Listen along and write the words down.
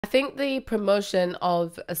I think the promotion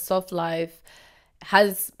of a soft life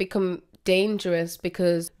has become dangerous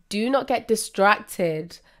because do not get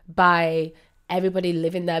distracted by everybody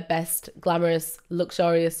living their best, glamorous,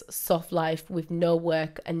 luxurious, soft life with no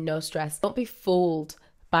work and no stress. Don't be fooled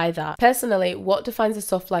by that. Personally, what defines a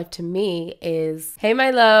soft life to me is, hey my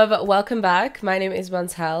love, welcome back. My name is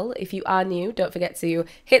Montelle. If you are new, don't forget to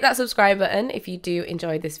hit that subscribe button if you do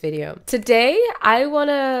enjoy this video. Today, I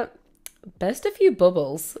wanna burst a few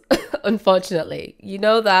bubbles, unfortunately. You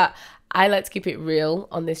know that I like to keep it real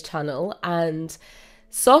on this channel, and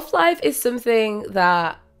soft life is something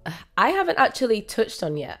that I haven't actually touched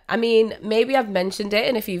on yet. I mean, maybe I've mentioned it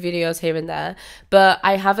in a few videos here and there, but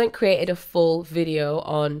I haven't created a full video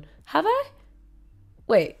on, have I?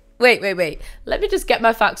 Wait. Let me just get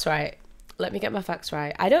my facts right.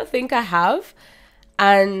 I don't think I have.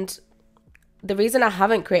 And the reason I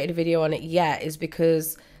haven't created a video on it yet is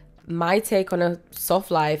because my take on a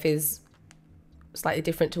soft life is slightly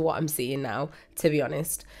different to what I'm seeing now, to be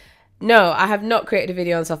honest. No, I have not created a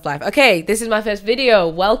video on soft life. Okay, this is my first video.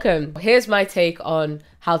 Welcome. Here's my take on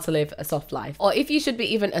how to live a soft life, or if you should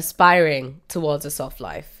be even aspiring towards a soft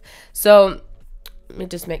life. So let me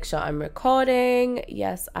just make sure I'm recording.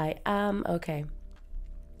 Yes, I am. Okay.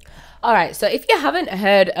 All right, so if you haven't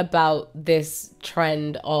heard about this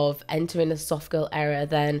trend of entering a soft girl era,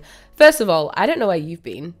 then first of all, I don't know where you've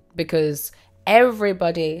been, because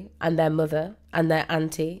everybody and their mother and their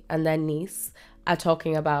auntie and their niece are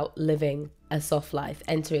talking about living a soft life,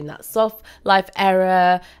 entering that soft life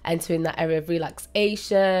era, entering that era of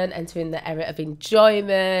relaxation, entering the era of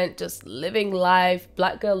enjoyment, just living life,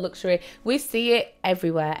 black girl luxury. We see it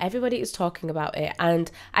everywhere. Everybody is talking about it,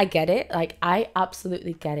 and I get it. Like, I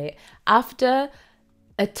absolutely get it. After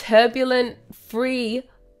a turbulent,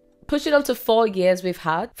 pushing on to 4 years we've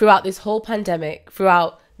had throughout this whole pandemic,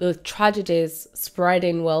 throughout the tragedies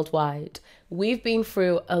spreading worldwide, we've been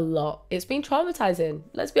through a lot. It's been traumatizing.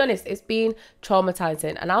 Let's be honest, it's been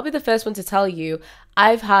traumatizing. And I'll be the first one to tell you,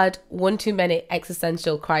 I've had one too many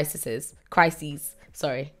existential crises.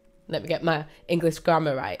 Sorry, let me get my English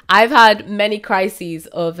grammar right. I've had many crises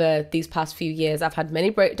over these past few years. I've had many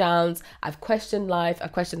breakdowns. I've questioned life.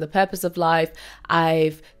 I've questioned the purpose of life.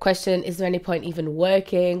 I've questioned, is there any point even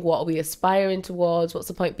working? What are we aspiring towards? What's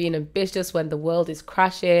the point being ambitious when the world is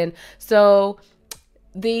crashing? So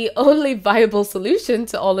the only viable solution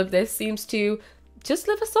to all of this seems to just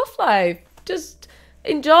live a soft life. Just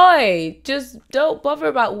enjoy. Just don't bother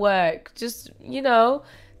about work. Just, you know,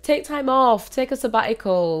 take time off, take a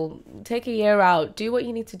sabbatical, take a year out, do what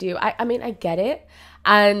you need to do. I mean, I get it.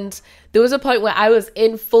 And there was a point where I was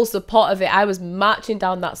in full support of it. I was marching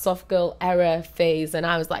down that soft girl era phase, and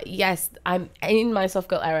I was like, yes, I'm in my soft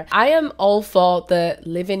girl era. I am all for the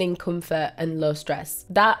living in comfort and low stress.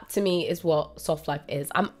 That to me is what soft life is.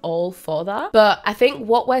 I'm all for that. But I think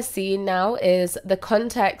what we're seeing now is the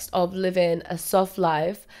context of living a soft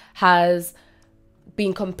life has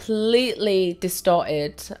been completely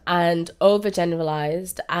distorted and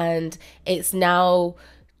overgeneralized, and it's now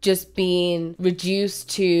just being reduced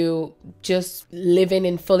to just living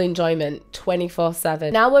in full enjoyment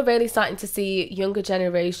 24/7. Now we're really starting to see younger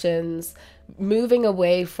generations moving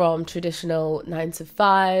away from traditional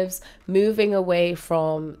 9-to-5s, moving away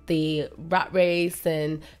from the rat race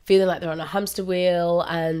and feeling like they're on a hamster wheel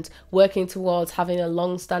and working towards having a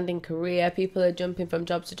long-standing career. People are jumping from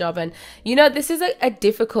job to job, and you know, this is a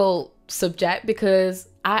difficult subject because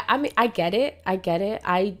I mean, I get it.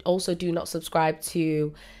 I also do not subscribe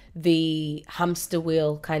to the hamster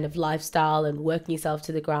wheel kind of lifestyle and working yourself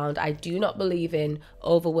to the ground. I do not believe in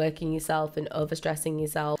overworking yourself and overstressing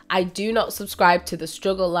yourself. I do not subscribe to the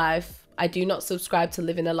struggle life. I do not subscribe to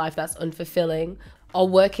living a life that's unfulfilling, or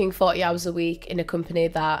working 40 hours a week in a company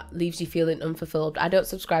that leaves you feeling unfulfilled. I don't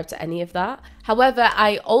subscribe to any of that. However,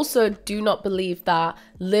 I also do not believe that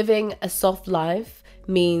living a soft life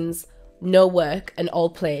means no work and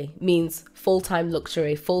all play, means full-time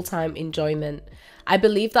luxury, full-time enjoyment. I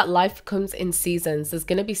believe that life comes in seasons. There's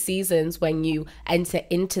going to be seasons when you enter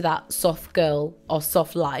into that soft girl or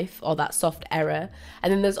soft life or that soft era.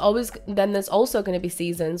 And then there's also going to be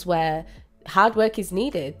seasons where hard work is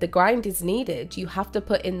needed. The grind is needed. You have to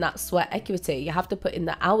put in that sweat equity. You have to put in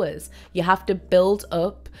the hours. You have to build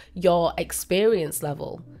up your experience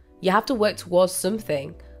level. You have to work towards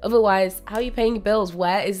something. Otherwise, how are you paying your bills?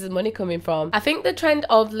 Where is the money coming from? I think the trend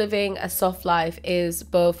of living a soft life is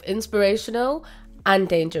both inspirational and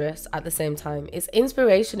dangerous at the same time. It's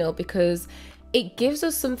inspirational because it gives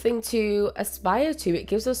us something to aspire to. It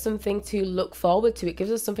gives us something to look forward to. It gives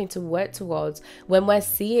us something to work towards when we're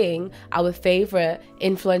seeing our favorite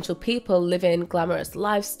influential people living glamorous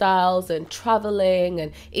lifestyles and traveling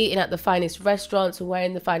and eating at the finest restaurants and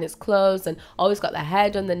wearing the finest clothes and always got their hair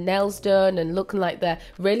done, their nails done, and looking like they're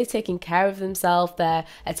really taking care of themselves. They're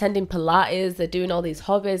attending Pilates, they're doing all these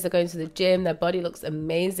hobbies, they're going to the gym, their body looks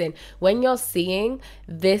amazing. When you're seeing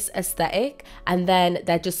this aesthetic and then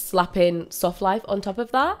they're just slapping soft life on top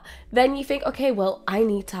of that, then you think, okay, well, I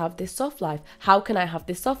need to have this soft life. How can I have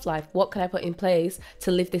this soft life? What can I put in place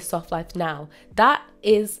to live this soft life now? That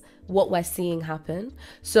is what we're seeing happen.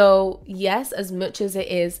 So yes, as much as it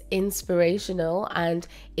is inspirational and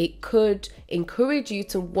it could encourage you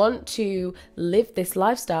to want to live this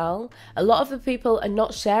lifestyle, a lot of the people are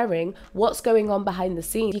not sharing what's going on behind the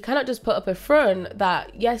scenes. You cannot just put up a front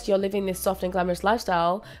that yes, you're living this soft and glamorous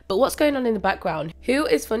lifestyle, but what's going on in the background? Who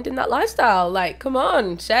is funding that lifestyle? Like, come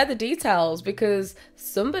on, share the details, because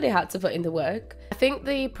somebody had to put in the work. I think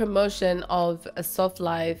the promotion of a soft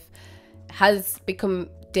life has become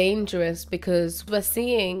dangerous because we're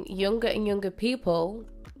seeing younger and younger people,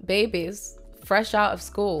 babies, fresh out of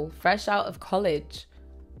school, fresh out of college,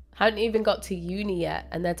 hadn't even got to uni yet,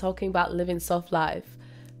 and they're talking about living soft life.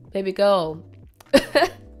 Baby girl,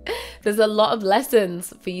 there's a lot of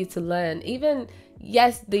lessons for you to learn. Even,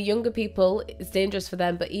 yes, the younger people, it's dangerous for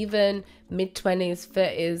them, but even mid-20s,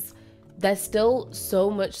 30s, there's still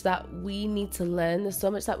so much that we need to learn. There's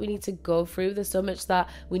so much that we need to go through. There's so much that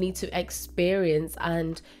we need to experience.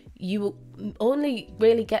 And you will only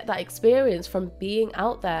really get that experience from being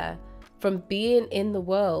out there, from being in the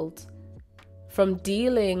world, from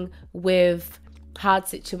dealing with hard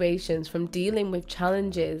situations, from dealing with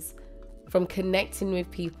challenges, from connecting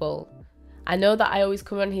with people. I know that I always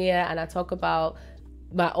come on here and I talk about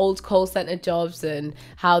my old call center jobs and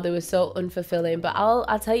how they were so unfulfilling, but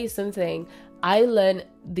I'll tell you something. I learned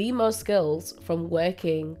the most skills from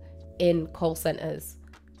working in call centers,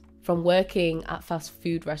 from working at fast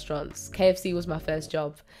food restaurants. KFC was my first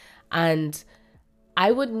job, and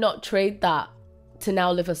I would not trade that to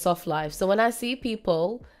now live a soft life. So when I see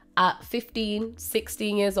people at 15,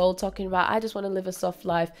 16 years old talking about, I just want to live a soft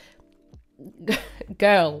life,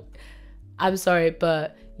 girl, I'm sorry,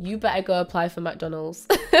 but you better go apply for McDonald's.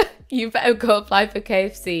 You better go apply for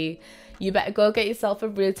KFC. You better go get yourself a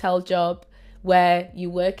retail job where you're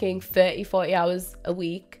working 30, 40 hours a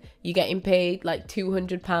week. You're getting paid like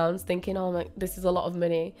 £200, thinking, oh my, this is a lot of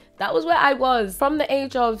money. That was where I was. From the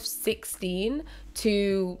age of 16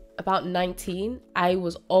 to about 19, I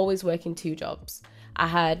was always working 2 jobs. I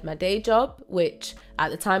had my day job, which at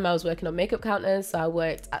the time I was working on makeup counters. So I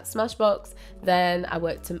worked at Smashbox. Then I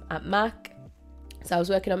worked at Mac. So I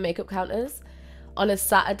was working on makeup counters. On a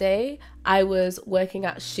Saturday, I was working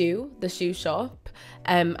at the shoe shop,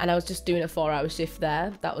 and I was just doing a 4-hour shift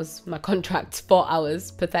there. That was my contract, 4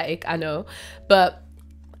 hours, pathetic, I know. But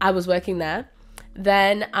I was working there.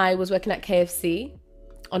 Then I was working at KFC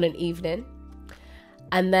on an evening.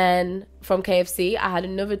 And then from KFC, I had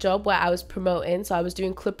another job where I was promoting. So I was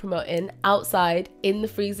doing club promoting outside in the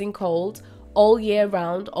freezing cold, all year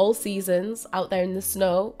round, all seasons, out there in the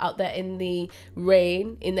snow, out there in the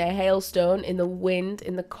rain, in the hailstone, in the wind,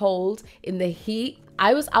 in the cold, in the heat.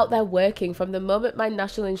 I was out there working from the moment my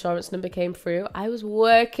national insurance number came through. I was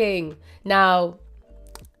working. Now,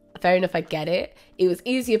 fair enough, I get it. It was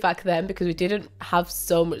easier back then because we didn't have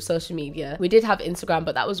so much social media. We did have Instagram,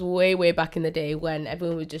 but that was way, way back in the day when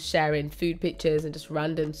everyone was just sharing food pictures and just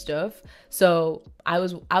random stuff. So I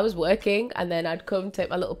was working, and then I'd come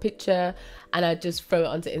take my little picture and I'd just throw it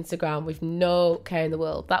onto Instagram with no care in the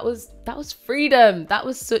world. That was freedom. That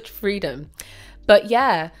was such freedom. But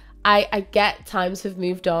yeah, I get times have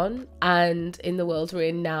moved on, and in the world we're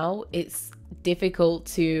in now, it's difficult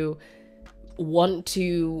to want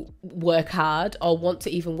to work hard or want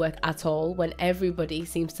to even work at all when everybody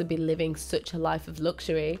seems to be living such a life of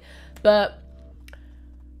luxury. But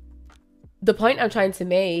the point I'm trying to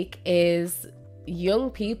make is,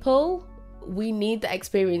 young people, we need the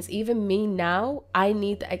experience. Even me now, I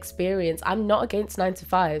need the experience. I'm not against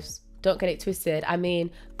 9-to-5s. Don't get it twisted. I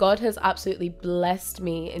mean, God has absolutely blessed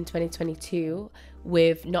me in 2022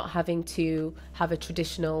 with not having to have a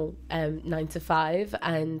traditional 9-to-5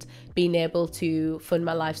 and being able to fund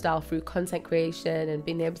my lifestyle through content creation and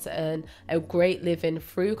being able to earn a great living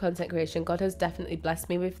through content creation. God has definitely blessed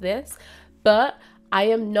me with this, but I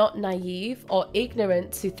am not naive or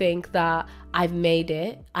ignorant to think that I've made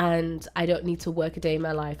it and I don't need to work a day in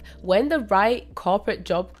my life. When the right corporate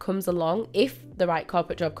job comes along, if the right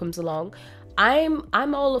corporate job comes along,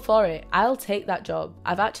 I'm all for it. I'll take that job.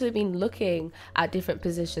 I've actually been looking at different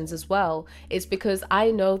positions as well. It's because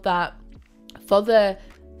I know that for the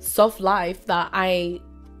soft life that I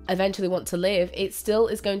eventually want to live, it still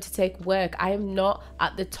is going to take work. I am not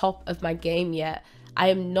at the top of my game yet. I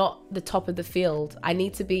am not the top of the field. I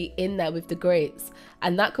need to be in there with the greats,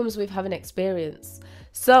 and that comes with having experience.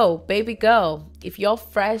 So baby girl, if you're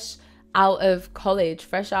fresh out of college,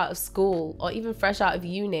 fresh out of school, or even fresh out of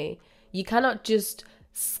uni, you cannot just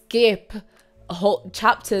skip a whole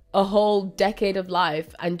chapter, a whole decade of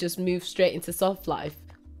life and just move straight into soft life.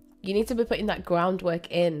 You need to be putting that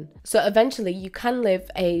groundwork in. So eventually you can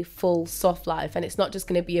live a full soft life, and it's not just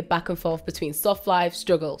going to be a back and forth between soft life,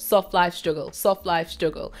 struggle, soft life, struggle, soft life,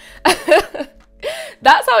 struggle.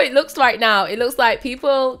 That's how it looks right now. It looks like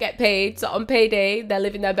people get paid, so on payday they're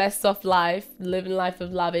living their best soft life, living a life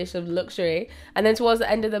of lavish, of luxury, and then towards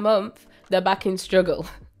the end of the month they're back in struggle.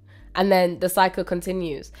 And then the cycle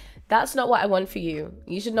continues. That's not what I want for you.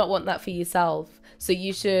 You should not want that for yourself. So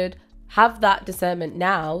you should have that discernment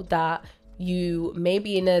now that you may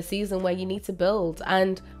be in a season where you need to build.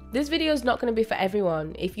 And this video is not going to be for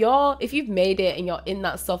everyone. If you've made it and you're in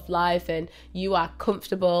that soft life and you are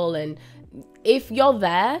comfortable, and if you're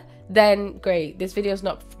there, then great. This video is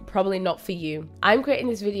probably not for you. I'm creating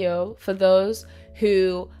this video for those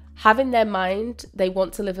who have in their mind they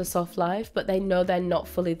want to live a soft life, but they know they're not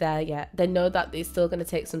fully there yet. They know that it's still going to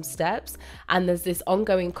take some steps, and there's this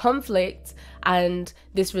ongoing conflict and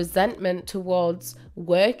this resentment towards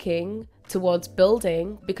working, towards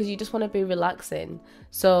building, because you just want to be relaxing.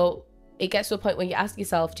 So it gets to a point where you ask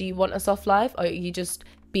yourself, do you want a soft life, or are you just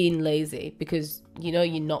being lazy because you know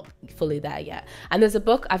you're not fully there yet? And there's a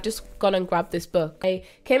book, I've just gone and grabbed this book. I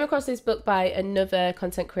came across this book by another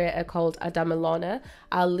content creator called 𝗕𝗿𝐻𝐿𝐼.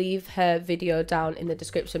 I'll leave her video down in the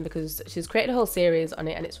description because she's created a whole series on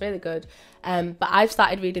it and it's really good. But I've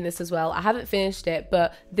started reading this as well. I haven't finished it,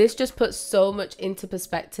 but this just puts so much into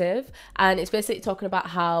perspective, and it's basically talking about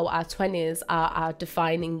how our 20s are our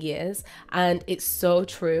defining years, and it's so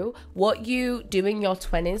true. What you do in your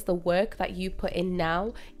 20s, the work that you put in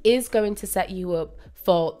now, is going to set you up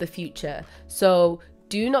for the future. So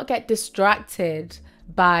do not get distracted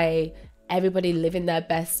by everybody living their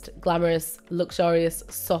best, glamorous, luxurious,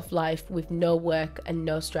 soft life with no work and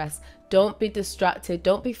no stress. Don't be distracted.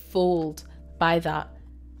 Don't be fooled by that.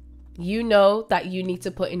 You know that you need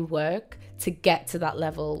to put in work to get to that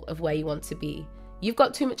level of where you want to be. You've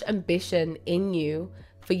got too much ambition in you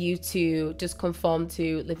for you to just conform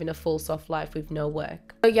to living a full soft life with no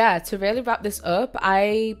work. So yeah, to really wrap this up,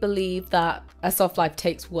 I believe that a soft life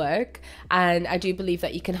takes work, and I do believe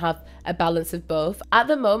that you can have a balance of both. At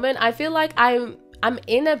the moment, I feel like I'm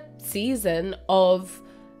in a season of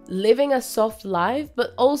living a soft life,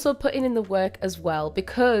 but also putting in the work as well,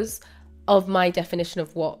 because of my definition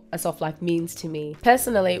of what a soft life means to me.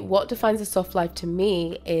 Personally, what defines a soft life to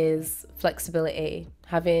me is flexibility,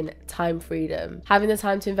 having time freedom, having the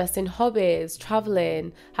time to invest in hobbies,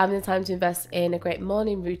 traveling, having the time to invest in a great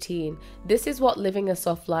morning routine. This is what living a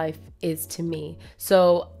soft life is to me.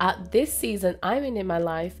 So at this season I'm in my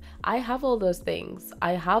life, I have all those things.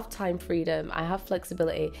 I have time freedom, I have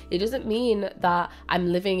flexibility. It doesn't mean that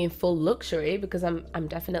I'm living in full luxury, because I'm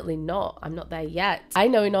definitely not. I'm not there yet. I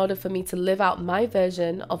know in order for me to live out my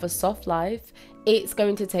version of a soft life, it's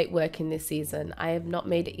going to take work in this season. I have not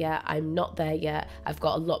made it yet. I'm not there yet. I've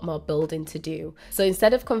got a lot more building to do. So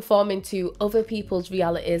instead of conforming to other people's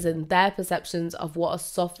realities and their perceptions of what a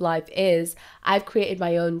soft life is, I've created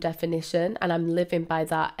my own definition, and I'm living by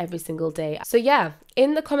that every single day. So yeah,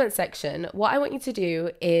 in the comment section, what I want you to do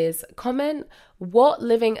is comment what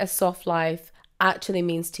living a soft life actually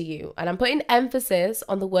means to you. And I'm putting emphasis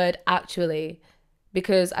on the word actually,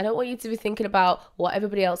 because I don't want you to be thinking about what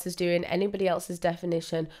everybody else is doing, anybody else's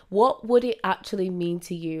definition. What would it actually mean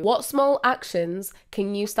to you? What small actions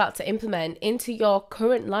can you start to implement into your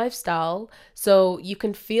current lifestyle so you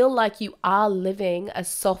can feel like you are living a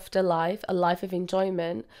softer life, a life of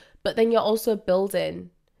enjoyment, but then you're also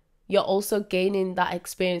building. You're also gaining that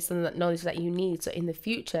experience and that knowledge that you need, so in the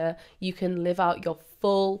future you can live out your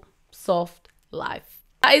full soft life.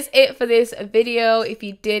 That is it for this video. If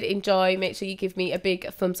you did enjoy, make sure you give me a big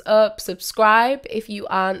thumbs up, subscribe if you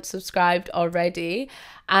aren't subscribed already,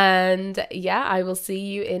 and yeah, I will see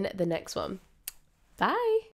you in the next one. Bye.